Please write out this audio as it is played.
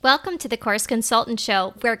Welcome to the Course Consultant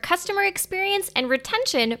Show, where customer experience and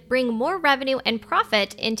retention bring more revenue and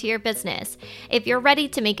profit into your business. If you're ready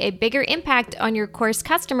to make a bigger impact on your course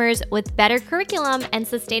customers with better curriculum and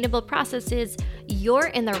sustainable processes, you're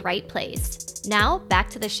in the right place. Now, back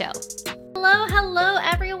to the show. Hello,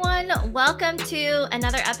 everyone. Welcome to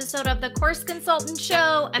another episode of the Course Consultant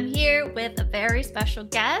Show. I'm here with a very special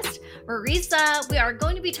guest, Marissa. We are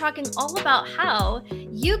going to be talking all about how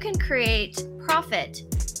you can create profit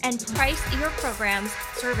and price your programs,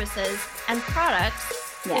 services, and products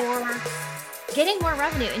for getting more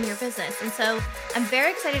revenue in your business. And so I'm very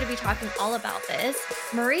excited to be talking all about this.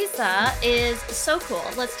 Marissa is so cool.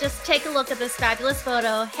 Let's just take a look at this fabulous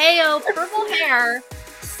photo. Heyo, purple hair.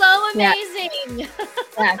 So amazing.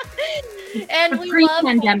 Yeah. And we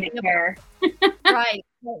pre-pandemic hair. Right.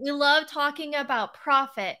 We love talking about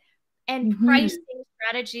profit and pricing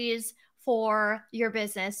strategies for your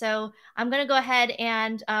business. So I'm going to go ahead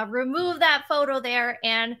and remove that photo there.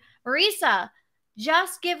 And Marissa,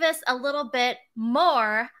 just give us a little bit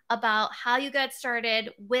more about how you got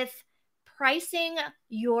started with pricing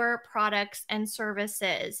your products and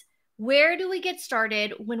services. Where do we get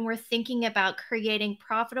started when we're thinking about creating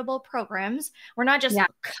profitable programs? We're not just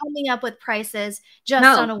coming up with prices just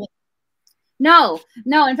on a whim. No.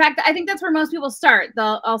 In fact, I think that's where most people start.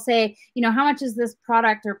 I'll say, how much is this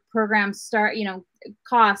product or program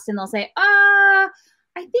cost? And they'll say, I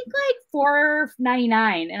think like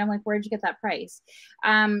 $4.99. And I'm like, where'd you get that price?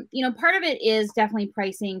 Part of it is definitely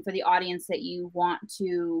pricing for the audience that you want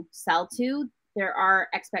to sell to. There are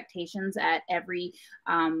expectations at every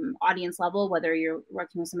audience level, whether you're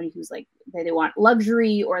working with somebody who's like, they want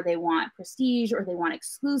luxury or they want prestige or they want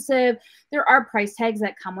exclusive. There are price tags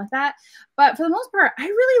that come with that. But for the most part, I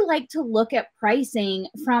really like to look at pricing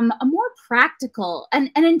from a more practical and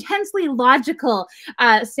an intensely logical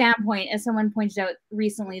standpoint, as someone pointed out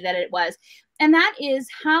recently that it was. And that is,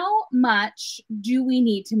 how much do we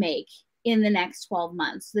need to make in the next 12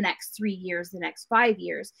 months, the next 3 years, the next 5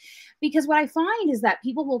 years? Because what I find is that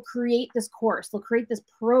people will create this course, they'll create this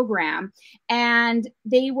program, and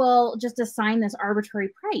they will just assign this arbitrary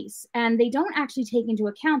price. And they don't actually take into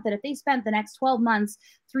account that if they spent the next 12 months,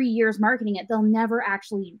 3 years marketing it, they'll never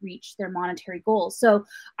actually reach their monetary goals. So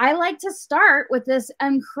I like to start with this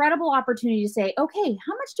incredible opportunity to say, okay,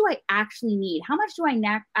 how much do I actually need? How much do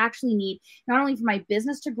I actually need, not only for my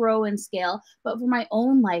business to grow and scale, but for my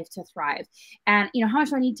own life to thrive? And, how much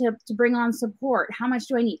do I need to bring on support? How much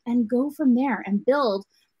do I need? And go from there and build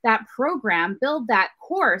that program, build that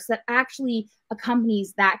course that actually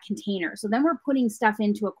accompanies that container. So then we're putting stuff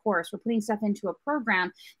into a course, we're putting stuff into a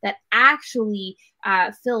program that actually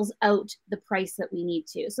fills out the price that we need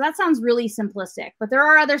to. So that sounds really simplistic, but there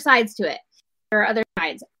are other sides to it. There are other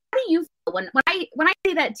sides. How do you feel when I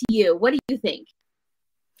say that to you? What do you think?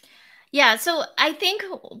 Yeah, so I think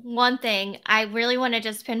one thing I really want to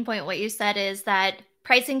just pinpoint what you said is that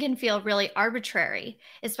pricing can feel really arbitrary,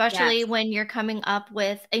 especially when you're coming up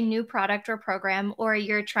with a new product or program, or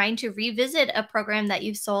you're trying to revisit a program that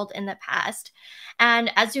you've sold in the past.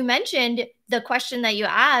 And as you mentioned, the question that you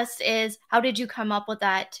asked is, how did you come up with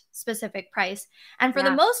that specific price? And for the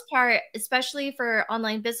most part, especially for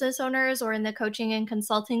online business owners or in the coaching and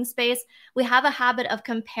consulting space, we have a habit of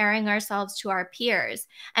comparing ourselves to our peers.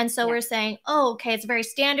 And so we're saying, oh, okay, it's very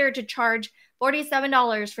standard to charge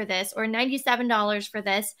 $47 for this or $97 for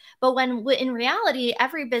this. But when in reality,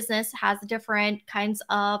 every business has different kinds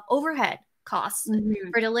of overhead costs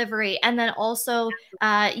for delivery. And then also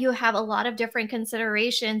you have a lot of different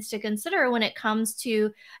considerations to consider when it comes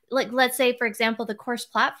to, like, let's say, for example, the course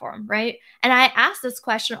platform, right? And I ask this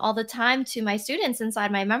question all the time to my students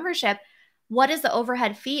inside my membership. What is the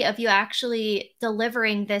overhead fee of you actually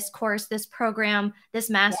delivering this course, this program, this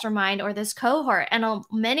mastermind, or this cohort? And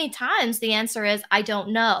many times the answer is, I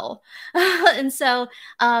don't know. And so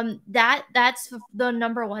that's the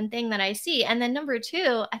number one thing that I see. And then number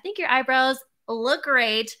two, I think your eyebrows look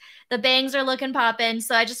great. The bangs are looking poppin'.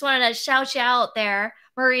 So I just wanted to shout you out there,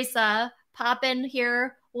 Marissa, poppin'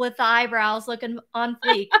 here with the eyebrows looking on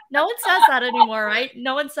fleek. No one says that anymore, right?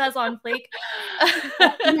 No one says on fleek.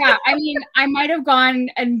 Yeah, I mean, I might have gone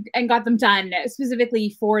and got them done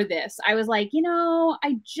specifically for this. I was like,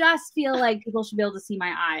 I just feel like people should be able to see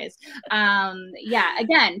my eyes.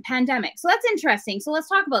 Again, pandemic. So that's interesting. So let's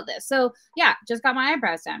talk about this. So just got my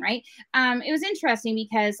eyebrows done, right? It was interesting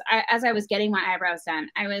because as I was getting my eyebrows done,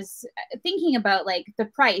 I was thinking about like the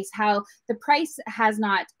price, how the price has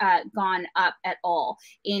not gone up at all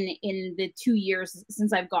in the 2 years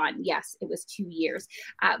since I've gone. Yes, it was 2 years.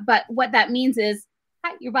 But what that means is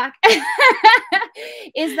Hi, you're back.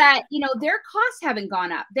 Is that, their costs haven't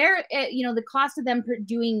gone up. The cost of them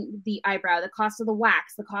doing the eyebrow, the cost of the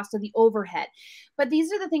wax, the cost of the overhead. But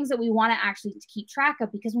these are the things that we want to actually keep track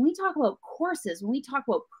of, because when we talk about courses, when we talk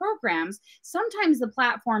about programs, sometimes the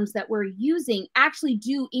platforms that we're using actually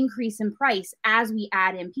do increase in price as we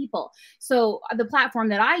add in people. So the platform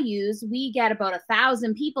that I use, we get about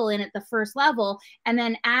 1,000 people in at the first level. And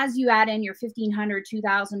then as you add in your 1,500,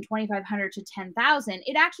 2,000, 2,500 to 10,000,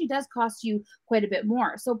 it actually does cost you quite a bit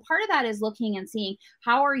more. So part of that is looking and seeing,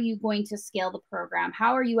 how are you going to scale the program?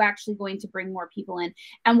 How are you actually going to bring more people in?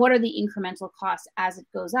 And what are the incremental costs as it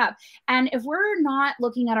goes up? And if we're not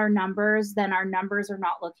looking at our numbers, then our numbers are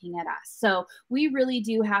not looking at us. So we really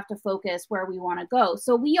do have to focus where we want to go.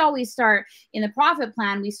 So we always start in the profit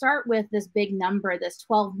plan, we start with this big number, this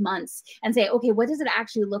 12 months, and say, okay, what does it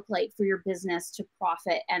actually look like for your business to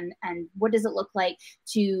profit? And what does it look like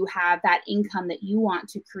to have that income that you want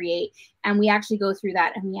to create? And we actually go through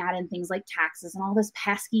that, and we add in things like taxes and all this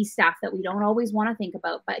pesky stuff that we don't always want to think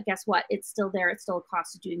about. But guess what? It's still there. It's still a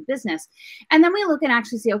cost of doing business. And then we look and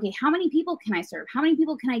actually say, okay, how many people can I serve? How many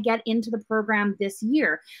people can I get into the program this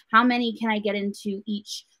year? How many can I get into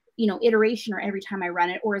each iteration, or every time I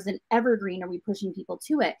run it? Or is it evergreen? Are we pushing people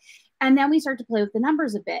to it? And then we start to play with the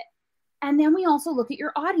numbers a bit. And then we also look at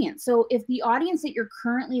your audience. So if the audience that you're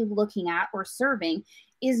currently looking at or serving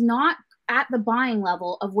is not at the buying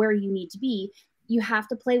level of where you need to be, you have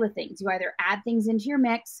to play with things. You either add things into your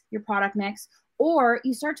mix, your product mix, or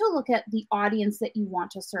you start to look at the audience that you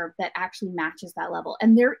want to serve that actually matches that level.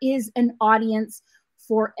 And there is an audience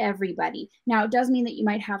for everybody. Now, it does mean that you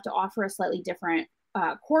might have to offer a slightly different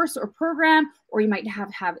course or program, or you might have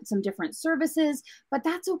some different services, but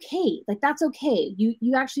that's okay. Like, that's okay.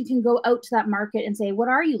 You actually can go out to that market and say, what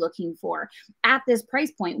are you looking for at this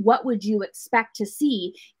price point? What would you expect to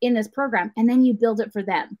see in this program? And then you build it for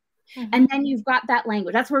them. Mm-hmm. And then you've got that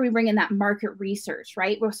language. That's where we bring in that market research,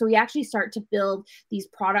 right? So we actually start to build these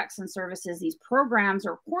products and services, these programs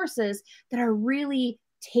or courses that are really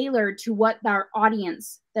tailored to what our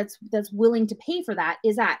audience that's willing to pay for that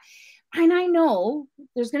is at. And I know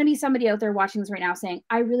there's going to be somebody out there watching this right now saying,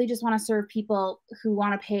 I really just want to serve people who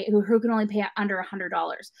want to pay, who can only pay under $100.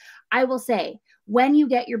 I will say, when you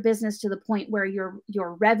get your business to the point where your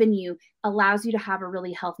revenue allows you to have a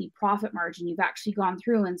really healthy profit margin, you've actually gone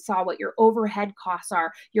through and saw what your overhead costs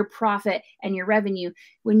are, your profit and your revenue.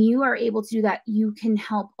 When you are able to do that, you can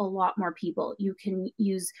help a lot more people. You can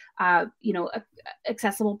use,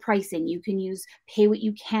 accessible pricing. You can use pay what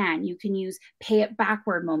you can. You can use pay it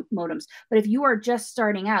backward modems. But if you are just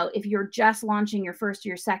starting out, if you're just launching your first or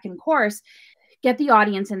your second course, get the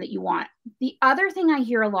audience in that you want. The other thing I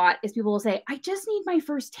hear a lot is people will say, I just need my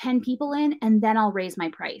first 10 people in and then I'll raise my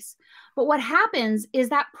price. But what happens is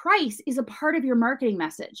that price is a part of your marketing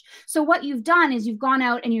message. So what you've done is you've gone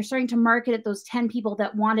out and you're starting to market at those 10 people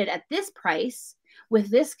that want it at this price with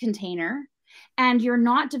this container. And you're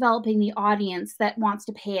not developing the audience that wants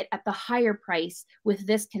to pay it at the higher price with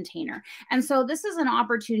this container. And so this is an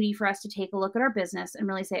opportunity for us to take a look at our business and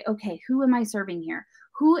really say, okay, who am I serving here?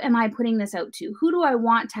 Who am I putting this out to? Who do I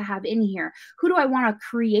want to have in here? Who do I want to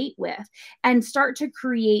create with? And start to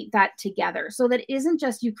create that together, so that it isn't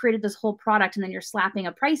just you created this whole product and then you're slapping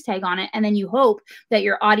a price tag on it and then you hope that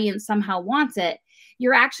your audience somehow wants it.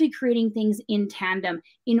 You're actually creating things in tandem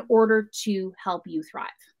in order to help you thrive.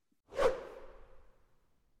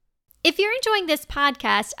 If you're enjoying this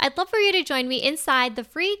podcast, I'd love for you to join me inside the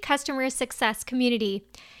free customer success community.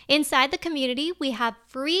 Inside the community, we have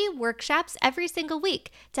free workshops every single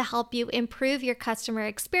week to help you improve your customer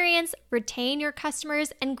experience, retain your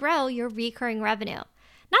customers, and grow your recurring revenue.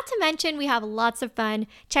 Not to mention, we have lots of fun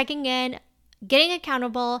checking in, getting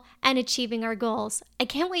accountable, and achieving our goals. I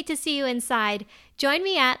can't wait to see you inside. Join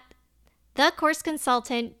me at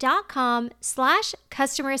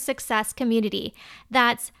thecourseconsultant.com/customer success community.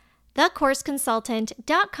 That's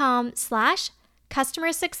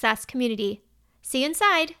thecourseconsultant.com/customer success community. See you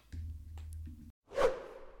inside.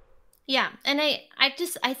 Yeah, and I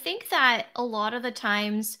think that a lot of the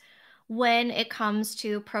times when it comes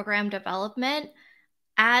to program development,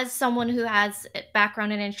 as someone who has a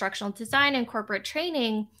background in instructional design and corporate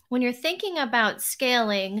training, when you're thinking about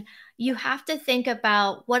scaling, you have to think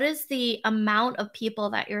about what is the amount of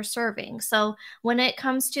people that you're serving. So when it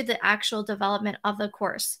comes to the actual development of the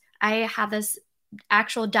course, I have this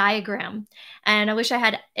actual diagram and I wish I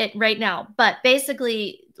had it right now. But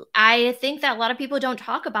basically, I think that a lot of people don't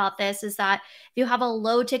talk about this, is that if you have a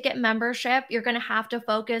low ticket membership, you're going to have to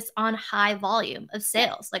focus on high volume of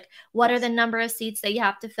sales. Like, what are the number of seats that you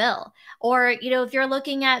have to fill? Or, if you're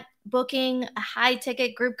looking at booking a high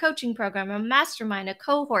ticket group coaching program, a mastermind, a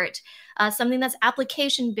cohort, something that's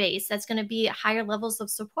application based, that's going to be higher levels of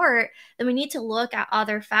support, then we need to look at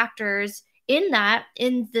other factors in that,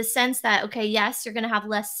 in the sense that, okay, yes, you're going to have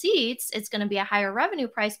less seats, it's going to be a higher revenue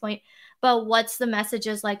price point, but what's the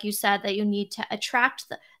messages, like you said, that you need to attract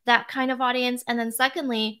that kind of audience? And then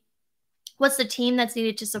secondly, what's the team that's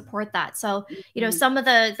needed to support that? So, some of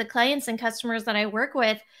the clients and customers that I work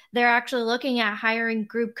with, they're actually looking at hiring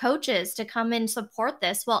group coaches to come and support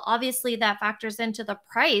this. Well, obviously that factors into the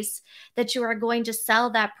price that you are going to sell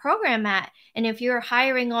that program at. And if you're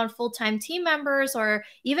hiring on full-time team members or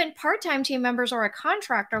even part-time team members or a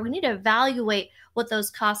contractor, we need to evaluate what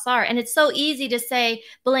those costs are. And it's so easy to say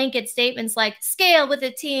blanket statements like scale with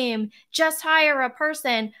a team, just hire a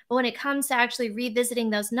person. But when it comes to actually revisiting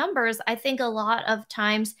those numbers, I think a lot of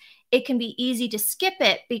times it can be easy to skip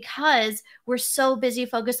it because we're so busy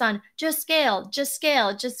focused on just scale, just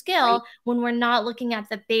scale, just scale, Right. when we're not looking at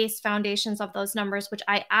the base foundations of those numbers, which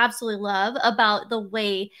I absolutely love about the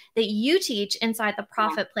way that you teach inside the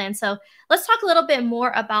profit plan. So let's talk a little bit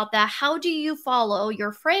more about that. How do you follow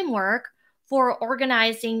your framework for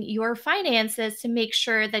organizing your finances to make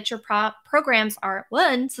sure that your programs are,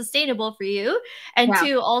 one, sustainable for you, and Yeah.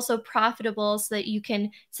 two, also profitable so that you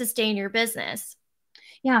can sustain your business?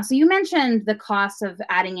 Yeah. So you mentioned the cost of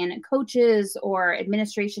adding in coaches or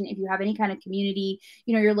administration. If you have any kind of community,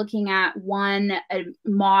 you're looking at one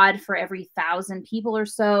mod for every 1,000 people or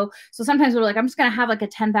so. So sometimes we're like, I'm just going to have like a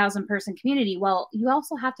 10,000 person community. Well, you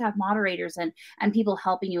also have to have moderators and people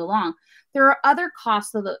helping you along. There are other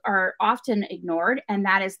costs that are often ignored, and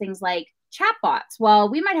that is things like chatbots. Well,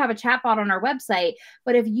 we might have a chatbot on our website,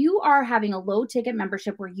 but if you are having a low ticket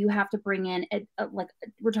membership where you have to bring in like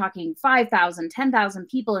we're talking 5,000, 10,000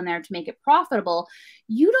 people in there to make it profitable,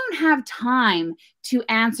 you don't have time to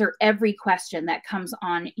answer every question that comes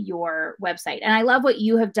on your website. And I love what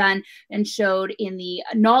you have done and showed in the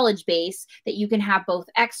knowledge base, that you can have both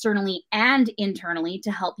externally and internally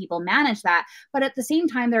to help people manage that. But at the same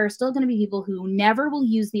time, there are still going to be people who never will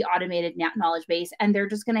use the automated knowledge base, and they're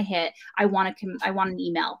just going to hit, I want an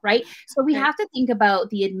email, right? So we have to think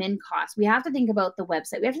about the admin costs. We have to think about the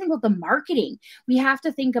website. We have to think about the marketing. We have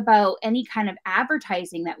to think about any kind of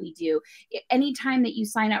advertising that we do. Anytime that you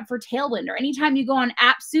sign up for Tailwind, or anytime you go on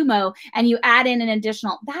AppSumo and you add in an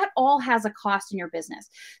additional, that all has a cost in your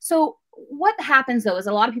business. So what happens though is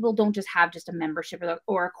a lot of people don't just have just a membership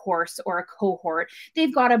or a course or a cohort.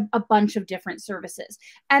 They've got a bunch of different services,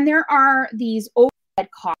 and there are these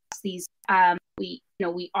overhead costs, these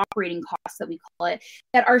we operating costs that we call it,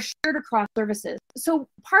 that are shared across services. So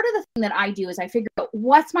part of the thing that I do is I figure out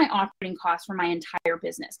what's my operating cost for my entire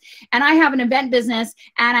business. And I have an event business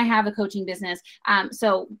and I have a coaching business.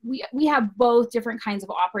 So we have both different kinds of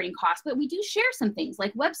operating costs, but we do share some things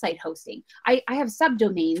like website hosting. I have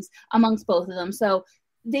subdomains amongst both of them. So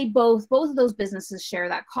they both of those businesses share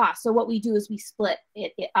that cost. So what we do is we split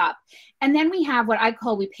it up. And then we have what I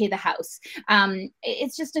call, we pay the house.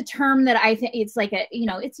 It's just a term that I think it's like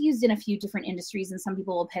it's used in a few different industries, and some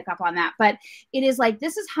people will pick up on that, but it is like,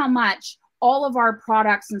 this is how much all of our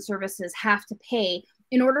products and services have to pay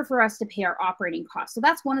in order for us to pay our operating costs. So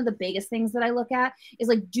that's one of the biggest things that I look at, is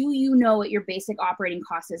like, do you know what your basic operating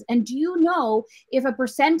cost is? And do you know if a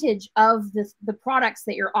percentage of the products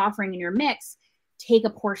that you're offering in your mix take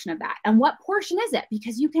a portion of that? And what portion is it?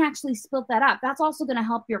 Because you can actually split that up. That's also going to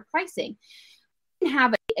help your pricing. You can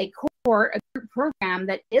have a cohort, a group program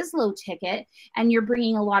that is low ticket, and you're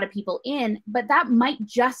bringing a lot of people in, but that might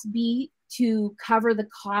just be to cover the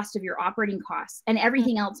cost of your operating costs, and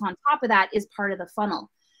everything else on top of that is part of the funnel.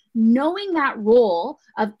 Knowing that role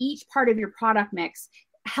of each part of your product mix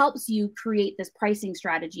helps you create this pricing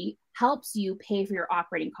strategy, helps you pay for your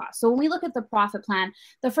operating costs. So when we look at the profit plan,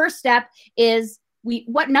 the first step is,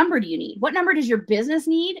 what number do you need? What number does your business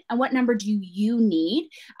need? And what number do you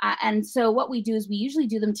need? And so what we do is we usually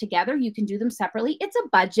do them together. You can do them separately. It's a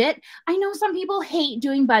budget. I know some people hate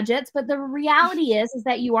doing budgets, but the reality is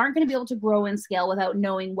that you aren't going to be able to grow and scale without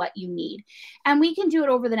knowing what you need. And we can do it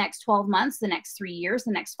over the next 12 months, the next 3 years,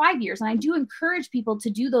 the next 5 years. And I do encourage people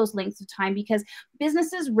to do those lengths of time, because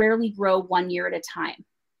businesses rarely grow 1 year at a time.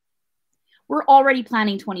 We're already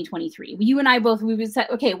planning 2023. You and I both, we would say,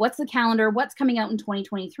 okay, what's the calendar? What's coming out in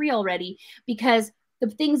 2023 already? Because the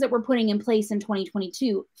things that we're putting in place in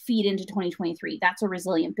 2022 feed into 2023. That's a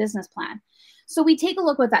resilient business plan. So we take a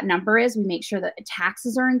look what that number is. We make sure that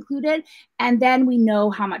taxes are included, and then we know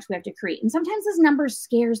how much we have to create. And sometimes this number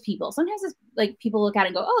scares people. Sometimes it's like people look at it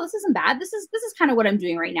and go, "Oh, this isn't bad. This is kind of what I'm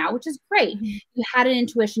doing right now," which is great. Mhm. You had an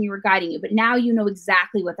intuition, you were guiding you, but now you know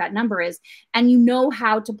exactly what that number is, and you know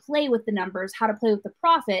how to play with the numbers, how to play with the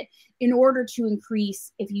profit in order to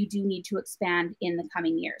increase if you do need to expand in the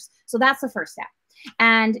coming years. So that's the first step.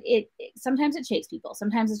 And sometimes it shakes people.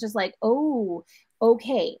 Sometimes it's just like, oh,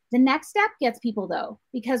 okay. The next step gets people though,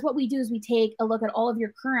 because what we do is we take a look at all of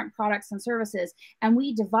your current products and services and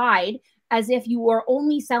we divide as if you are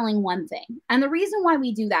only selling one thing. And the reason why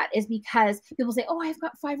we do that is because people say, oh, I've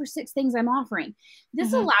got 5 or 6 things I'm offering.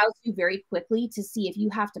 This allows you very quickly to see if you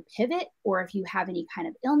have to pivot or if you have any kind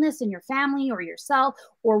of illness in your family or yourself,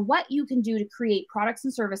 or what you can do to create products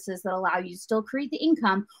and services that allow you to still create the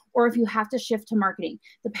income, or if you have to shift to marketing.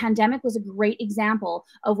 The pandemic was a great example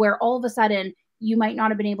of where all of a sudden you might not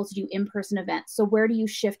have been able to do in-person events. So where do you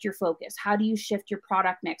shift your focus? How do you shift your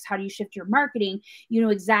product mix? How do you shift your marketing? You know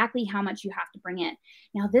exactly how much you have to bring in.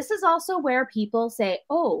 Now, this is also where people say,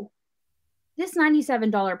 oh, this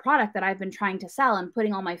 $97 product that I've been trying to sell and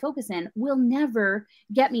putting all my focus in will never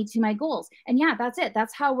get me to my goals. And yeah, that's it.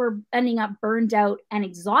 That's how we're ending up burned out and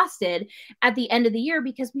exhausted at the end of the year,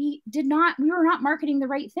 because we were not marketing the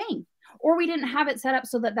right thing. Or we didn't have it set up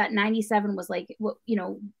so that 97 was like, you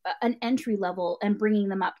know, an entry level and bringing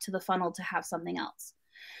them up to the funnel to have something else.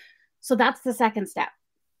 So that's the second step.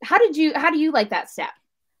 How do you like that step?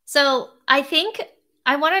 So I think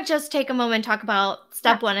I want to just take a moment and talk about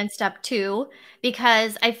step 1 and step 2,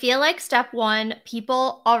 because I feel like step 1,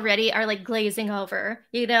 people already are like glazing over.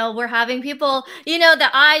 You know, we're having people, you know,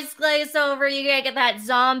 the eyes glaze over. You get that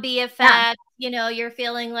zombie effect. You know, you're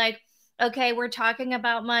feeling like, okay, we're talking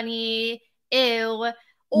about money. Ew.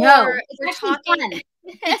 No, Or it's we're actually talking fun.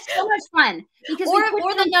 It's so much fun because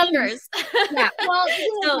or the numbers. Yeah, well, the thing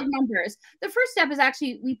is So with numbers, the first step is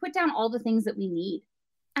actually we put down all the things that we need.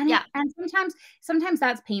 yeah. And sometimes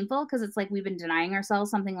that's painful because it's like we've been denying ourselves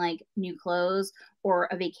something like new clothes or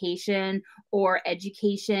a vacation or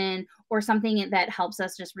education or something that helps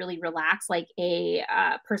us just really relax, like a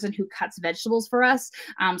person who cuts vegetables for us,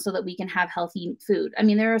 so that we can have healthy food. I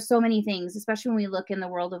mean, there are so many things, especially when we look in the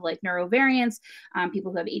world of like neurovariants,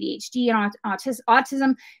 people who have ADHD and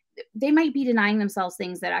autism. They might be denying themselves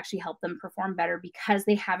things that actually help them perform better because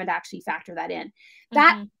they haven't actually factored that in.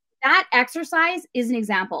 That exercise is an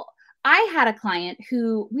example. I had a client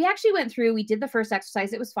who we actually went through, we did the first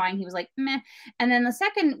exercise. It was fine. He was like, meh. And then the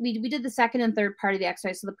second, we did the second and third part of the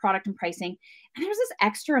exercise. So the product and pricing, and there was this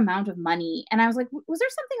extra amount of money. And I was like, was there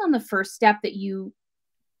something on the first step that you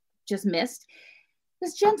just missed?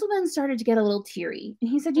 This gentleman started to get a little teary.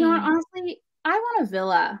 And he said, you know what, honestly, I want a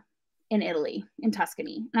villa in Italy, in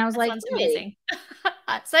Tuscany. And I was that like, sounds really? amazing.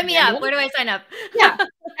 Sign me up. Where do I sign up? Yeah.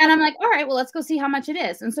 And I'm like, all right, well, let's go see how much it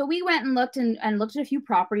is. And so we went and looked at a few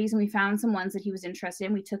properties, and we found some ones that he was interested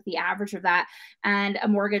in. We took the average of that, and a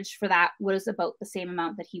mortgage for that was about the same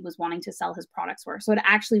amount that he was wanting to sell his products for. So it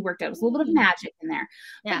actually worked out. It was a little bit of magic in there.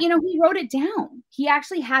 Yeah. But, you know, he wrote it down. He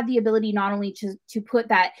actually had the ability not only to put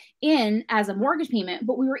that in as a mortgage payment,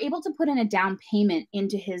 but we were able to put in a down payment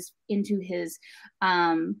into his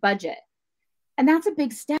budget. And that's a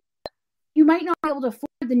big step. You might not be able to afford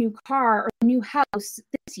the new car or the new house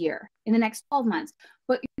this year in the next 12 months,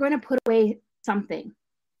 but you're going to put away something.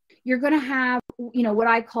 You're going to have, you know, what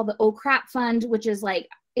I call the oh crap fund, which is like,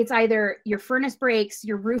 it's either your furnace breaks,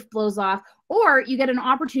 your roof blows off, or you get an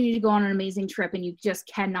opportunity to go on an amazing trip and you just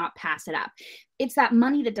cannot pass it up. It's that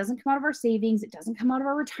money that doesn't come out of our savings. It doesn't come out of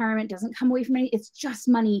our retirement, doesn't come away from any. It's just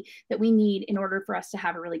money that we need in order for us to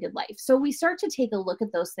have a really good life. So we start to take a look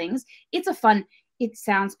at those things. It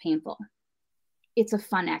sounds painful. It's a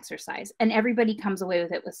fun exercise, and everybody comes away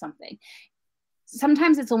with it with something.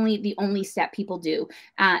 Sometimes it's the only step people do,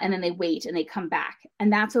 and then they wait and they come back,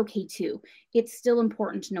 and that's okay too. It's still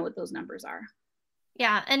important to know what those numbers are.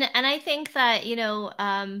 Yeah, and I think that, you know,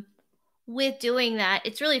 with doing that,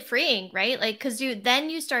 it's really freeing, right? Like, because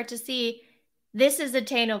you start to see this is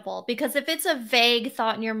attainable. Because if it's a vague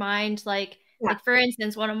thought in your mind, like for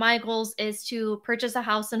instance, one of my goals is to purchase a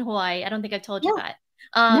house in Hawaii. I don't think I told you that.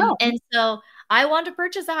 No. And so I want to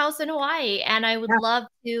purchase a house in Hawaii, and I would love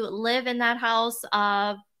to live in that house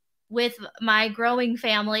with my growing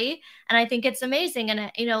family. And I think it's amazing. And,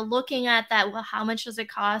 you know, looking at that, well, how much does it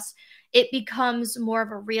cost? It becomes more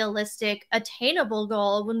of a realistic, attainable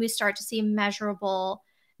goal when we start to see measurable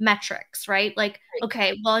metrics, right? Like,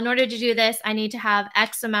 okay, well, in order to do this, I need to have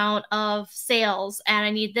X amount of sales and I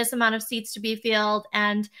need this amount of seats to be filled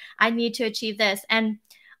and I need to achieve this. And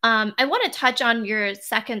I want to touch on your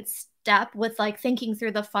second step with like thinking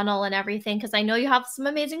through the funnel and everything, because I know you have some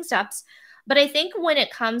amazing steps. But I think when it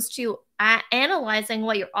comes to analyzing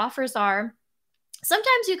what your offers are,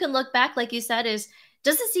 sometimes you can look back, like you said, is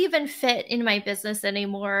does this even fit in my business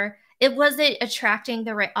anymore? Was it attracting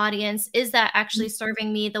the right audience? Is that actually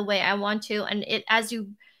serving me the way I want to? And it, as you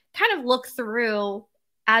kind of look through,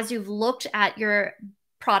 as you've looked at your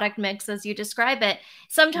product mix as you describe it,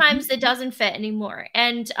 sometimes it doesn't fit anymore,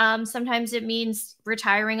 and sometimes it means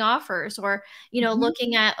retiring offers, or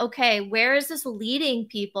looking at, okay, where is this leading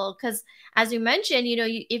people? Because as you mentioned,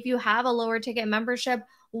 if you have a lower ticket membership,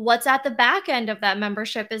 what's at the back end of that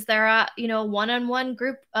membership? Is there a one-on-one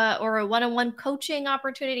group or a one-on-one coaching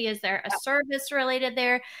opportunity? Is there a service related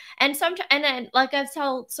there? And then, like I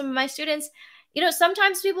tell some of my students,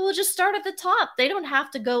 sometimes people will just start at the top. They don't have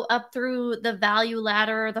to go up through the value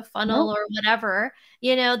ladder or the funnel or whatever.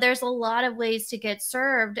 There's a lot of ways to get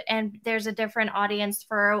served, and there's a different audience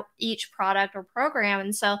for each product or program.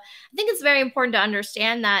 And so I think it's very important to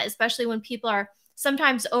understand that, especially when people are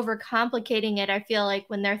sometimes overcomplicating it. I feel like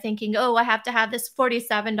when they're thinking, oh, I have to have this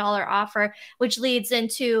 $47 offer, which leads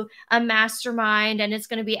into a mastermind and it's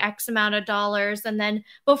going to be X amount of dollars. And then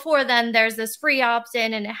before then, there's this free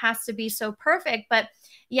opt-in and it has to be so perfect. But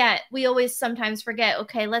yeah, we always sometimes forget,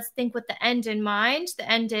 okay, let's think with the end in mind. The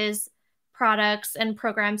end is products and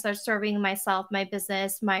programs that are serving myself, my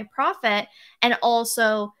business, my profit, and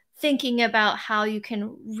also thinking about how you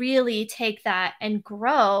can really take that and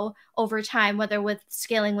grow over time, whether with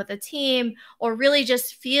scaling with a team or really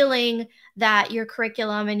just feeling that your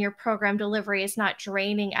curriculum and your program delivery is not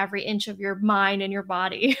draining every inch of your mind and your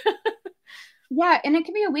body. Yeah, and it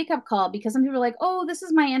can be a wake-up call because some people are like, oh, this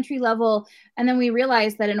is my entry level. And then we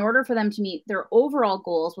realize that in order for them to meet their overall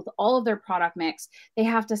goals with all of their product mix, they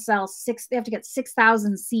have to get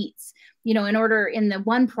 6,000 seats, in order in the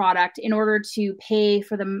one product, in order to pay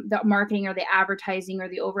for the marketing or the advertising or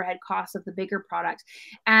the overhead costs of the bigger product.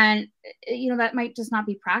 And, that might just not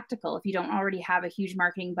be practical if you don't already have a huge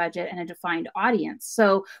marketing budget and a defined audience.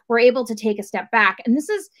 So we're able to take a step back. And this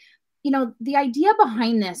is, the idea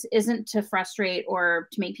behind this isn't to frustrate or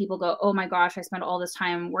to make people go, oh my gosh, I spent all this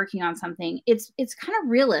time working on something. It's kind of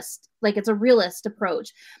realist, like it's a realist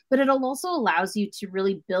approach, but it also allows you to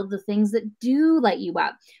really build the things that do light you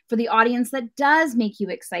up for the audience that does make you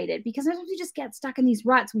excited. Because sometimes we just get stuck in these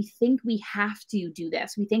ruts. We think we have to do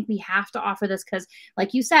this. We think we have to offer this because,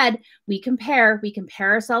 like you said, we compare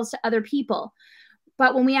ourselves to other people.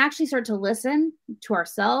 But when we actually start to listen to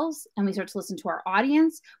ourselves and we start to listen to our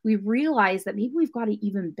audience, we realize that maybe we've got an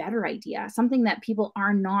even better idea, something that people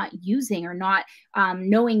are not using or not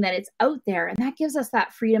knowing that it's out there. And that gives us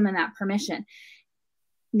that freedom and that permission.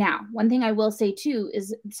 Now, one thing I will say too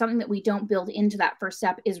is something that we don't build into that first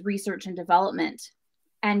step is research and development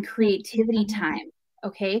and creativity time.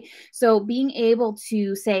 Okay. So being able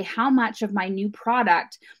to say how much of my new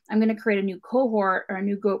product, I'm going to create a new cohort or a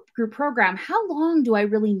new group program. How long do I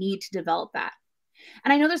really need to develop that?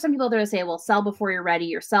 And I know there's some people that will say, well, sell before you're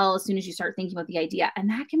ready or sell as soon as you start thinking about the idea. And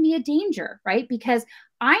that can be a danger, right? Because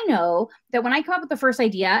I know that when I come up with the first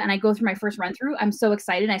idea and I go through my first run through, I'm so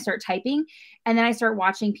excited. I start typing and then I start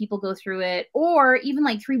watching people go through it. Or even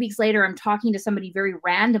like 3 weeks later, I'm talking to somebody very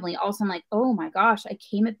randomly. Also, I'm like, oh my gosh, I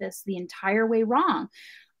came at this the entire way wrong.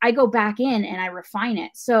 I go back in and I refine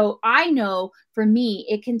it. So I know for me,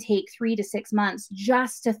 it can take 3 to 6 months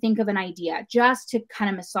just to think of an idea, just to kind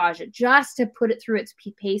of massage it, just to put it through its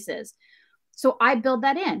paces. So I build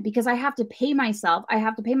that in because I have to pay myself. I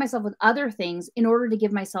have to pay myself with other things in order to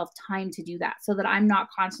give myself time to do that so that I'm not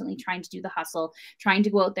constantly trying to do the hustle, trying to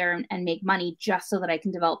go out there and make money just so that I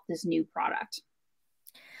can develop this new product.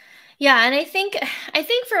 Yeah, and I think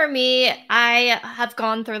for me, I have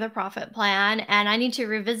gone through the profit plan and I need to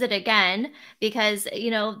revisit again because,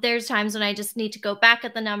 there's times when I just need to go back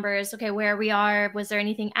at the numbers. Okay, where we are, was there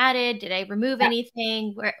anything added? Did I remove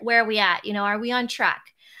anything? Where are we at? Are we on track?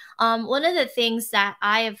 One of the things that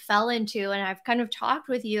I have fell into and I've kind of talked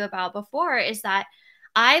with you about before is that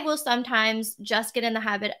I will sometimes just get in the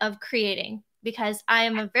habit of creating because I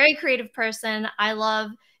am a very creative person. I love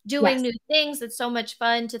doing new things. It's so much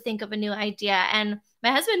fun to think of a new idea. And my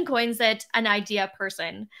husband coins it an idea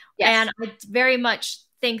person. And I very much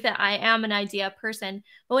think that I am an idea person.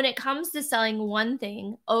 But when it comes to selling one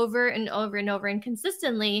thing over and over and over and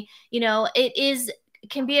consistently, it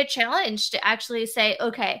can be a challenge to actually say,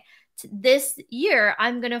 okay, this year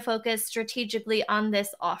I'm going to focus strategically on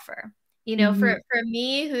this offer. Mm-hmm. For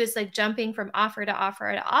me, who's like jumping from offer to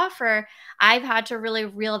offer to offer, I've had to really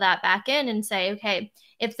reel that back in and say, okay,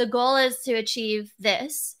 if the goal is to achieve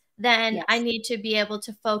this, then I Yes. need to be able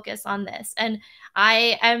to focus on this. And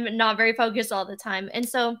I am not very focused all the time. And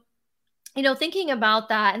so, thinking about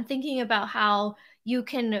that and thinking about how you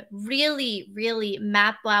can really, really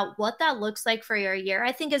map out what that looks like for your year,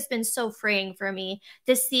 I think has been so freeing for me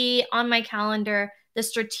to see on my calendar the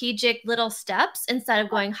strategic little steps instead of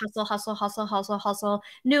going hustle, hustle, hustle, hustle, hustle,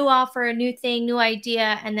 new offer, new thing, new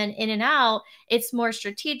idea, and then in and out. It's more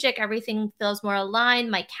strategic. Everything feels more aligned.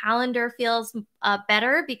 My calendar feels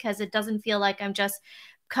better because it doesn't feel like I'm just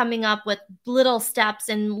coming up with little steps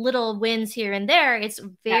and little wins here and there. It's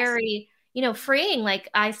Yes. very freeing, like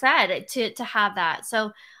I said, to have that.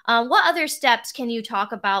 So, what other steps can you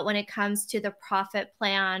talk about when it comes to the profit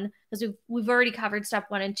plan? Because we've already covered step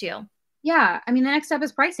 1 and 2. Yeah. I mean, the next step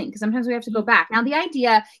is pricing because sometimes we have to go back. Now, the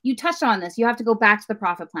idea, you touched on this, you have to go back to the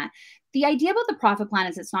profit plan. The idea about the profit plan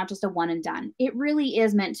is it's not just a one and done. It really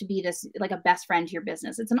is meant to be this like a best friend to your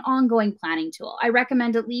business. It's an ongoing planning tool. I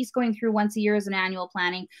recommend at least going through once a year as an annual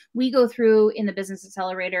planning. We go through in the Business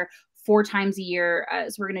Accelerator 4 times a year.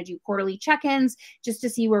 So we're going to do quarterly check-ins just to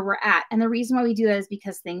see where we're at. And the reason why we do that is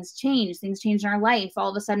because things change in our life. All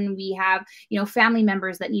of a sudden we have, family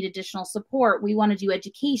members that need additional support. We want to do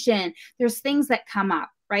education. There's things that come up,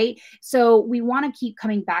 right? So we want to keep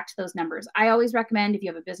coming back to those numbers. I always recommend if you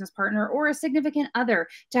have a business partner or a significant other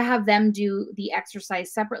to have them do the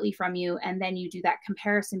exercise separately from you. And then you do that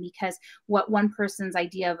comparison because what one person's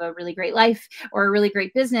idea of a really great life or a really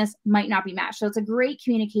great business might not be matched. So it's a great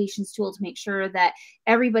communications tool to make sure that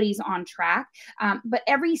everybody's on track. But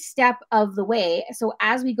every step of the way, so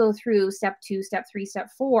as we go through step 2, step 3, step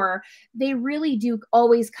 4, they really do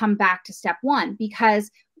always come back to step 1 because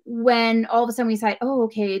when all of a sudden we decide, oh,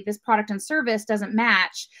 okay, this product and service doesn't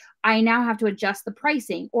match, I now have to adjust the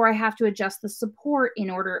pricing, or I have to adjust the support in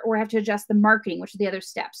order, or I have to adjust the marketing, which are the other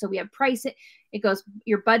steps. So we have price. It goes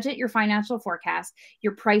your budget, your financial forecast,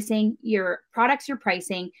 your pricing, your products, your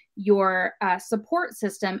pricing, your support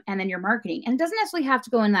system, and then your marketing. And it doesn't necessarily have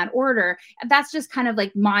to go in that order. That's just kind of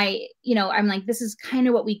like I'm like, this is kind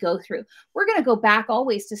of what we go through. We're going to go back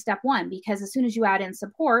always to step 1 because as soon as you add in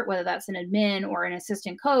support, whether that's an admin or an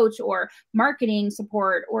assistant coach or marketing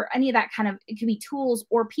support or any of that kind of, it could be tools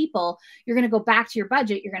or people, you're going to go back to your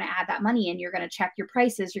budget. You're going to add that money in. You're going to check your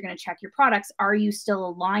prices. You're going to check your products. Are you still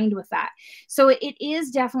aligned with that? So it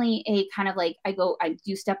is definitely a kind of like, I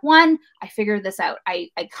do step 1, I figure this out. I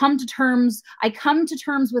come to terms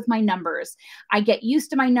with my numbers. I get used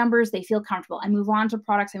to my numbers. They feel comfortable. I move on to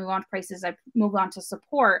products. I move on to prices. I move on to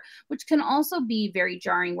support, which can also be very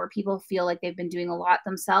jarring where people feel like they've been doing a lot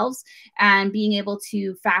themselves, and being able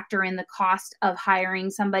to factor in the cost of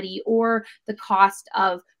hiring somebody or the cost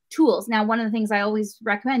of tools. Now, one of the things I always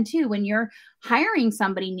recommend too, when you're hiring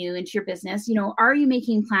somebody new into your business, are you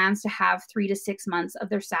making plans to have 3 to 6 months of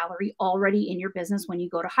their salary already in your business when you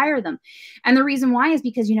go to hire them? And the reason why is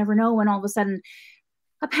because you never know when all of a sudden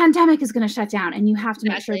a pandemic is going to shut down and you have to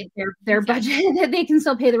make sure that their budget, that they can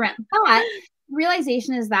still pay the rent. But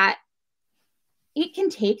realization is that it can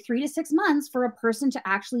take 3 to 6 months for a person to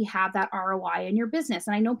actually have that ROI in your business.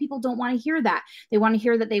 And I know people don't want to hear that. They want to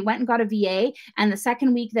hear that they went and got a VA and the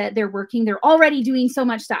second week that they're working, they're already doing so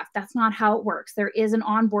much stuff. That's not how it works. There is an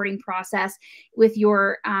onboarding process with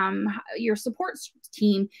your support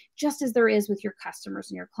team, just as there is with your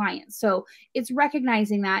customers and your clients. So it's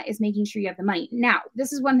recognizing that, is making sure you have the money. Now,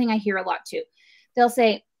 this is one thing I hear a lot too. They'll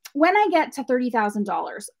say, when I get to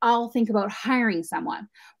 $30,000, I'll think about hiring someone.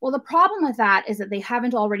 Well, the problem with that is that they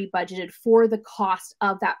haven't already budgeted for the cost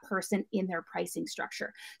of that person in their pricing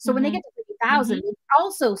structure. So when they get to 30,000, they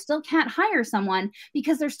also still can't hire someone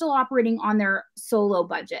because they're still operating on their solo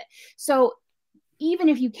budget. So even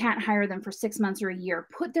if you can't hire them for 6 months or a year,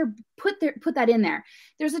 put that in there.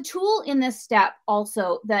 There's a tool in this step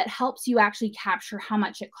also that helps you actually capture how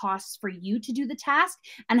much it costs for you to do the task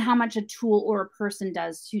and how much a tool or a person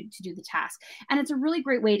does to do the task. And it's a really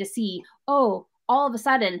great way to see, oh, all of a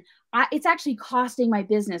sudden, it's actually costing my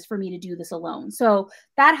business for me to do this alone. So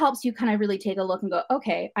that helps you kind of really take a look and go,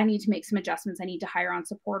 okay, I need to make some adjustments. I need to hire on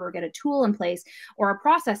support or get a tool in place or a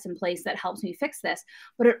process in place that helps me fix this.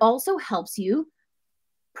 But it also helps you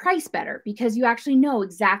price better because you actually know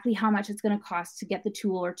exactly how much it's going to cost to get the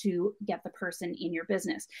tool or to get the person in your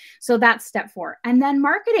business. So that's step 4. And then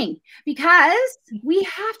marketing, because we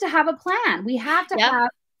have to have a plan. We have to have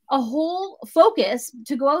a whole focus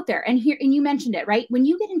to go out there. And you mentioned it, right? When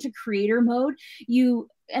you get into creator mode,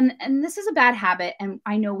 and this is a bad habit, and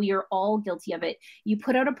I know we are all guilty of it. You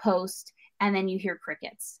put out a post and then you hear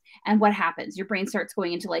crickets. And what happens? Your brain starts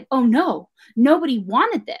going into like, oh no, nobody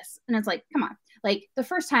wanted this. And it's like, come on. Like the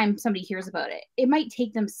first time somebody hears about it, it might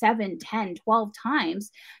take them 7, 10, 12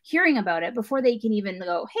 times hearing about it before they can even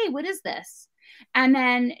go, hey, what is this? And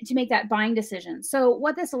then to make that buying decision. So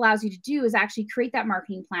what this allows you to do is actually create that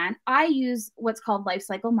marketing plan. I use what's called life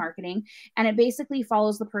cycle marketing, and it basically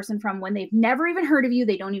follows the person from when they've never even heard of you,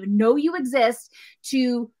 they don't even know you exist,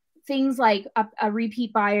 to things like a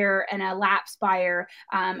repeat buyer and a lapsed buyer,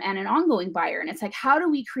 and an ongoing buyer. And it's like, how do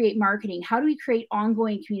we create marketing? How do we create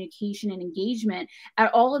ongoing communication and engagement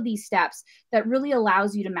at all of these steps that really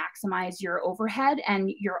allows you to maximize your overhead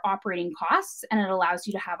and your operating costs? And it allows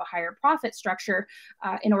you to have a higher profit structure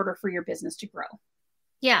in order for your business to grow.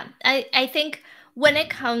 Yeah, I think when it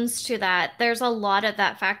comes to that, there's a lot of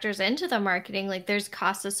that factors into the marketing. Like there's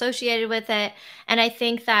costs associated with it. And I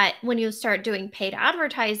think that when you start doing paid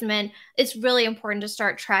advertisement, it's really important to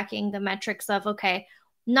start tracking the metrics of, okay,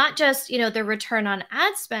 not just, the return on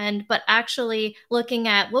ad spend, but actually looking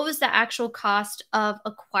at what was the actual cost of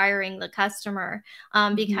acquiring the customer.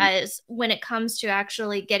 Because when it comes to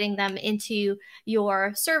actually getting them into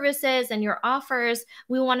your services and your offers,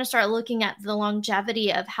 we want to start looking at the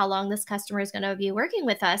longevity of how long this customer is going to be working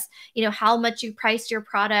with us. How much you priced your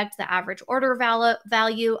product, the average order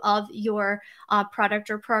value of your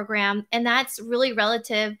product or program. And that's really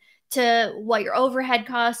relative to what your overhead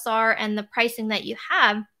costs are and the pricing that you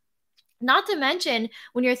have. Not to mention,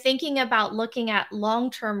 when you're thinking about looking at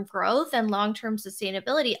long-term growth and long-term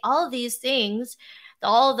sustainability, all of these things,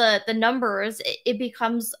 all the numbers, it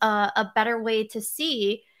becomes a better way to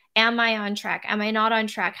see, am I on track? Am I not on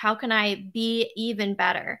track? How can I be even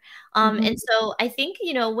better? And so I think,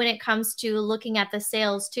 when it comes to looking at the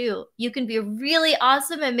sales too, you can be really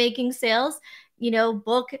awesome at making sales,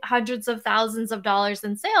 book hundreds of thousands of dollars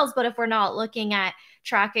in sales. But if we're not looking at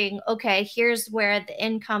tracking, okay, here's where the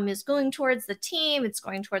income is going towards the team, it's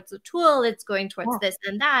going towards the tool, it's going towards this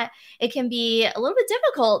and that, it can be a little bit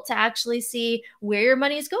difficult to actually see where your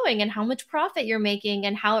money is going and how much profit you're making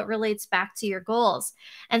and how it relates back to your goals.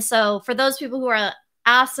 And so for those people who are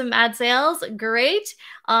awesome ad sales, great.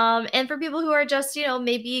 And for people who are just,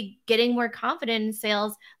 maybe getting more confident in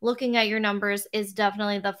sales, looking at your numbers is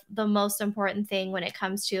definitely the most important thing when it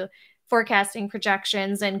comes to forecasting,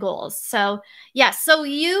 projections, and goals. So yes, so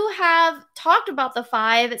you have talked about the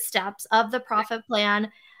 5 steps of the profit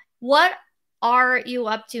plan. What are you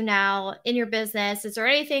up to now in your business? Is there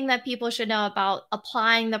anything that people should know about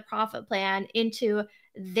applying the profit plan into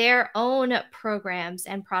their own programs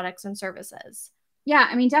and products and services? Yeah,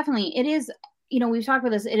 I mean, definitely. It is, we've talked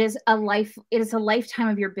about this. It is a lifetime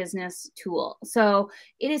of your business tool. So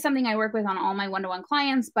it is something I work with on all my one-to-one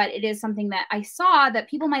clients, but it is something that I saw that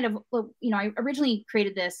people might have, I originally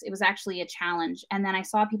created this. It was actually a challenge. And then I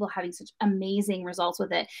saw people having such amazing results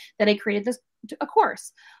with it that I created a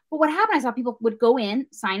course. But what happened, I saw people would go in,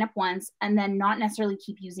 sign up once, and then not necessarily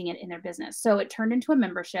keep using it in their business. So it turned into a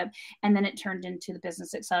membership, and then it turned into the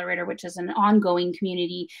Business Accelerator, which is an ongoing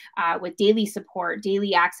community with daily support,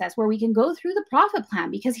 daily access, where we can go through the profit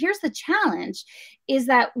plan. Because here's the challenge, is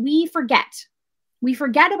that we forget. We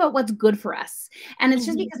forget about what's good for us. And it's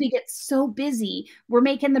just because we get so busy. We're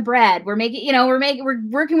making the bread. We're making, we're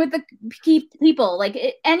working with the key people. Like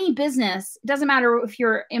any business, it doesn't matter if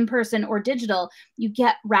you're in person or digital, you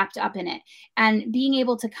get wrapped up in it. And being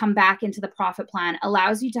able to come back into the profit plan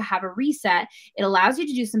allows you to have a reset. It allows you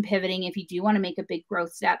to do some pivoting if you do want to make a big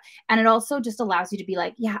growth step. And it also just allows you to be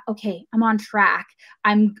like, yeah, okay, I'm on track.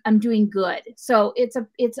 I'm doing good. So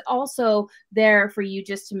it's also there for you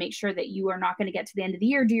just to make sure that you are not going to get to the end of the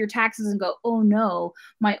year, do your taxes and go, oh no,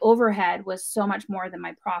 my overhead was so much more than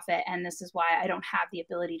my profit. And this is why I don't have the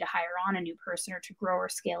ability to hire on a new person or to grow or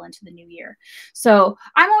scale into the new year. So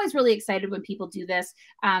I'm always really excited when people do this.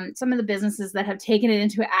 Some of the businesses that have taken it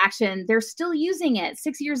into action, they're still using it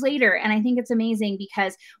 6 years later. And I think it's amazing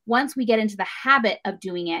because once we get into the habit of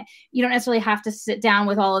doing it, you don't necessarily have to sit down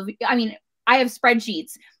with I have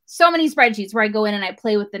spreadsheets, so many spreadsheets where I go in and I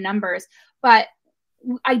play with the numbers, but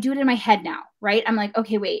I do it in my head now, right? I'm like,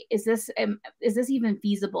 okay, wait, is this even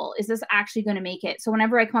feasible? Is this actually going to make it? So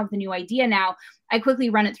whenever I come up with a new idea now, I quickly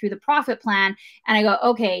run it through the profit plan and I go,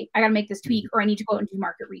 okay, I got to make this tweak or I need to go out and do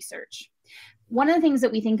market research. One of the things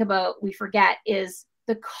that we forget is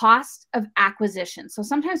the cost of acquisition. So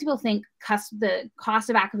sometimes people think the cost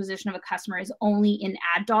of acquisition of a customer is only in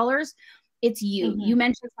ad dollars. It's you. You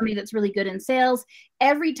mentioned somebody that's really good in sales.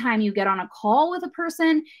 Every time you get on a call with a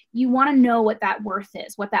person, you want to know what that worth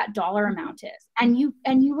is, what that dollar amount is. And you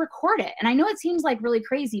record it. And I know it seems like really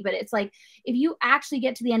crazy, but it's like, if you actually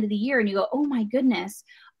get to the end of the year and you go, oh my goodness,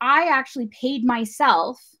 I actually paid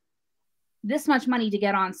myself this much money to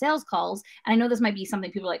get on sales calls. And I know this might be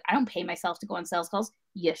something people are like, I don't pay myself to go on sales calls.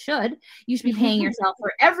 You should. You should be paying yourself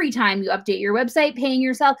for every time you update your website, paying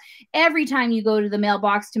yourself every time you go to the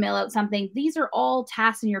mailbox to mail out something. These are all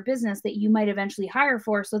tasks in your business that you might eventually hire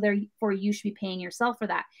for. So therefore, you should be paying yourself for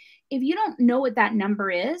that. If you don't know what that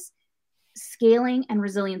number is, scaling and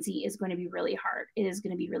resiliency is going to be really hard. It is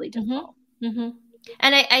going to be really difficult. And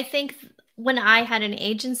I think when I had an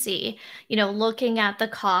agency, looking at the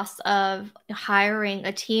cost of hiring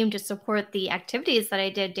a team to support the activities that I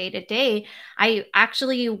did day to day, I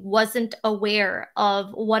actually wasn't aware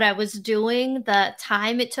of what I was doing, the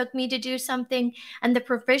time it took me to do something, and the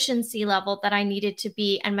proficiency level that I needed to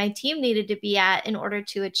be and my team needed to be at in order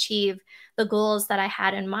to achieve the goals that I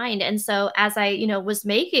had in mind. And so as I, was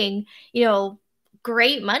making,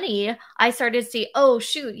 great money, I started to see, oh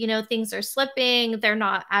shoot, things are slipping. They're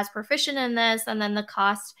not as proficient in this. And then the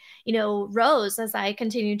cost, rose as I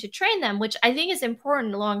continued to train them, which I think is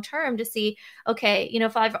important long term to see, okay,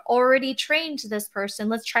 if I've already trained this person,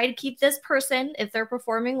 let's try to keep this person, if they're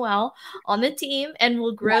performing well, on the team, and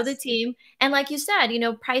we'll grow the team. And like you said,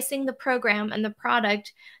 pricing the program and the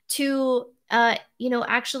product to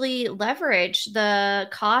actually leverage the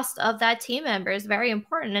cost of that team member is very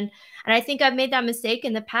important. And I think I've made that mistake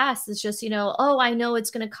in the past. It's just, oh, I know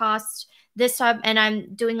it's going to cost this time, and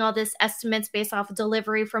I'm doing all this estimates based off of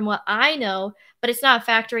delivery from what I know, but it's not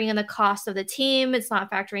factoring in the cost of the team. It's not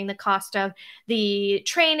factoring the cost of the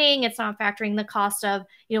training. It's not factoring the cost of,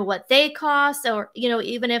 what they cost, or,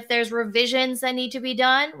 even if there's revisions that need to be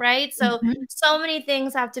done, right? So, so many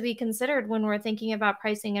things have to be considered when we're thinking about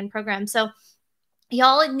pricing and programs. So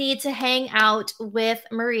y'all need to hang out with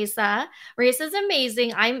Marissa. Marissa's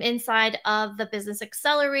amazing. I'm inside of the Business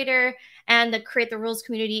Accelerator and the Create the Rules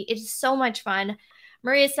community. It's so much fun.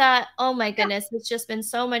 Marissa, oh my goodness, it's just been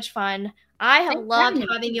so much fun. I have loved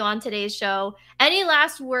having you on today's show. Any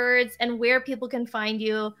last words and where people can find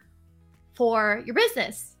you for your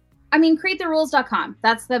business? I mean, createtherules.com.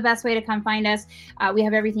 That's the best way to come find us. We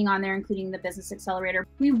have everything on there, including the Business Accelerator.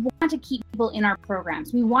 We want to keep people in our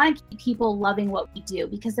programs. We want to keep people loving what we do,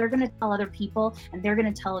 because they're going to tell other people and they're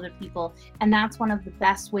going to tell other people. And that's one of the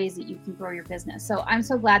best ways that you can grow your business. So I'm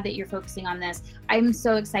so glad that you're focusing on this. I'm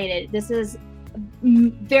so excited. This is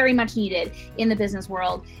very much needed in the business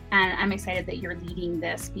world. And I'm excited that you're leading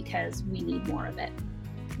this, because we need more of it.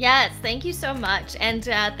 Yes, thank you so much. And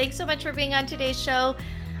thanks so much for being on today's show.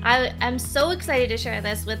 I am so excited to share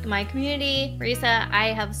this with my community. Marissa, I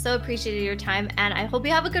have so appreciated your time, and I hope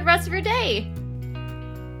you have a good rest of your day.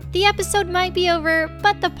 The episode might be over,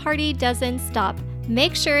 but the party doesn't stop.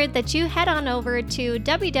 Make sure that you head on over to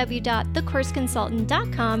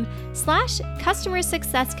www.thecourseconsultant.com/customer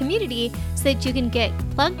success community so that you can get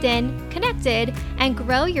plugged in, connected, and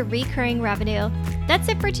grow your recurring revenue. That's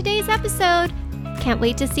it for today's episode. Can't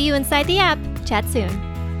wait to see you inside the app. Chat soon.